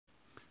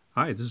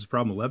Hi, this is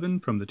problem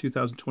 11 from the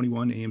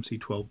 2021 AMC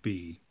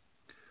 12B.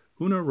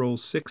 Una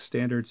rolls 6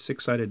 standard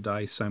 6-sided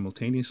dice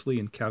simultaneously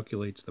and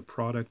calculates the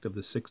product of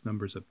the 6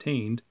 numbers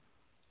obtained.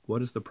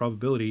 What is the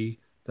probability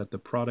that the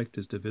product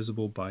is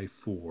divisible by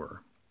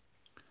 4?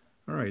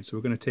 Alright, so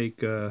we're going to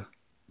take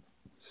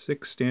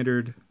 6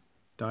 standard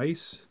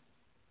dice,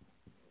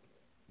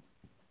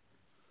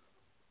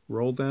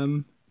 roll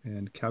them,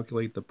 and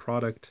calculate the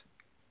product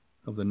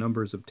of the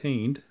numbers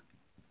obtained.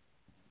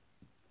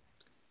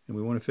 And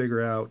we want to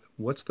figure out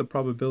what's the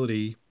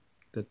probability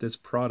that this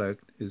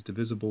product is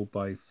divisible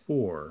by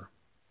 4.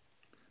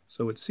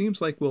 So it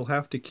seems like we'll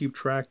have to keep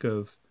track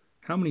of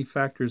how many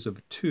factors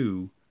of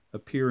 2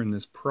 appear in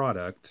this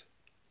product.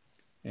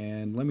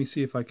 And let me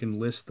see if I can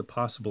list the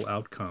possible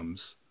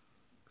outcomes.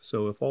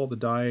 So if all the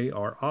die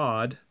are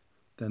odd,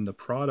 then the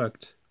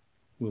product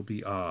will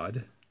be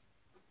odd.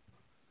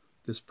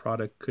 This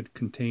product could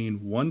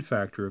contain 1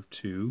 factor of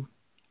 2.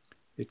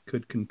 It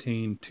could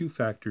contain 2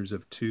 factors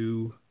of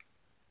 2,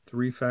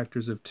 3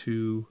 factors of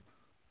 2,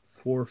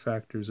 4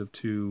 factors of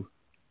 2,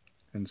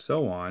 and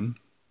so on.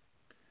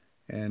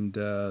 And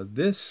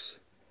this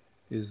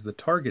is the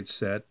target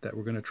set that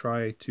we're going to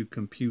try to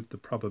compute the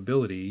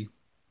probability,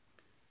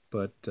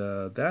 but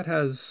that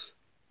has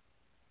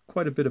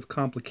quite a bit of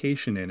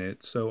complication in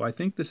it. So I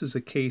think this is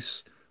a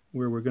case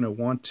where we're going to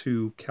want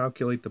to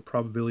calculate the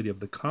probability of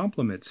the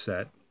complement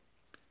set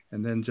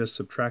and then just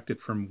subtract it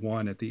from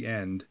 1 at the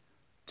end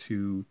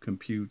to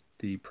compute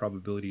the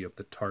probability of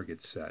the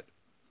target set.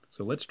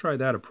 So let's try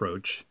that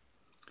approach.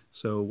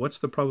 So what's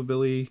the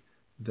probability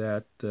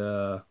that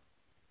the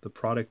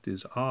product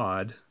is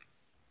odd?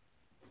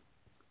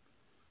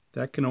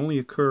 That can only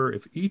occur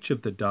if each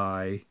of the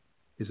die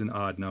is an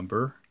odd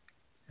number,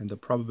 and the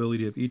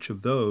probability of each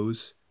of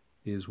those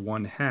is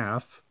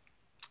 1/2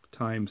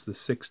 times the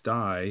 6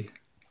 die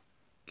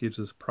gives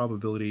us a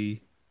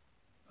probability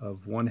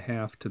of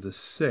 1/2 to the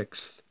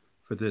 6th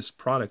for this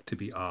product to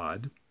be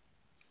odd.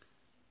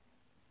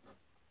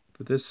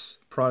 For this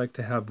product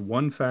to have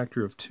 1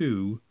 factor of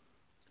 2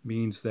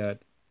 means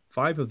that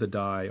 5 of the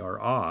die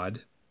are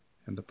odd,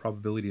 and the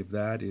probability of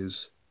that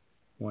is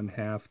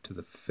 1/2 to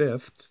the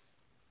 5th.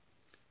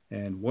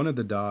 And one of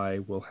the die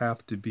will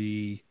have to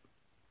be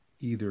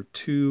either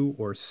 2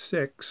 or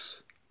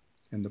 6,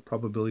 and the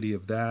probability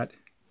of that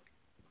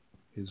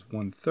is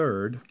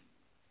 1/3.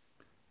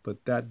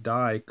 But that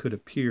die could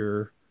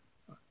appear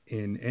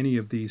in any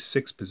of these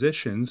 6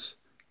 positions,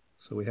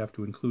 so we have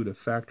to include a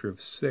factor of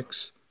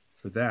 6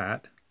 for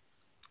that.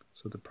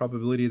 So the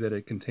probability that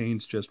it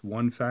contains just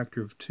 1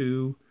 factor of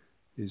 2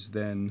 is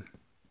then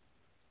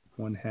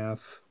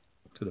 1/2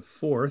 to the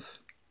 4th.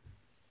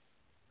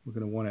 We're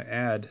going to want to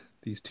add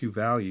these two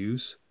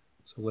values,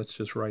 so let's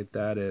just write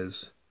that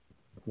as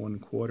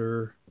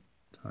 1/4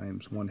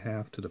 times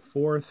 1/2 to the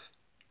 4th.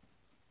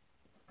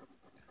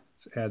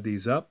 Let's add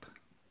these up.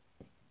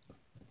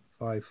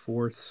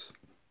 5/4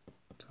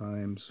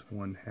 times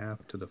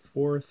 1/2 to the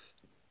 4th,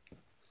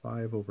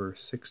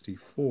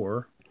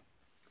 5/64.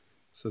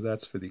 So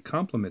that's for the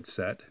complement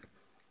set.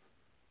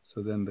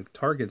 So then the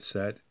target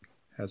set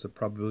has a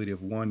probability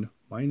of 1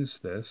 minus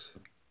this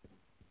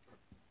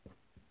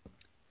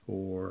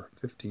for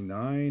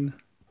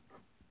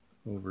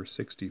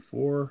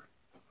 59/64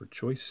 for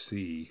choice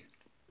C.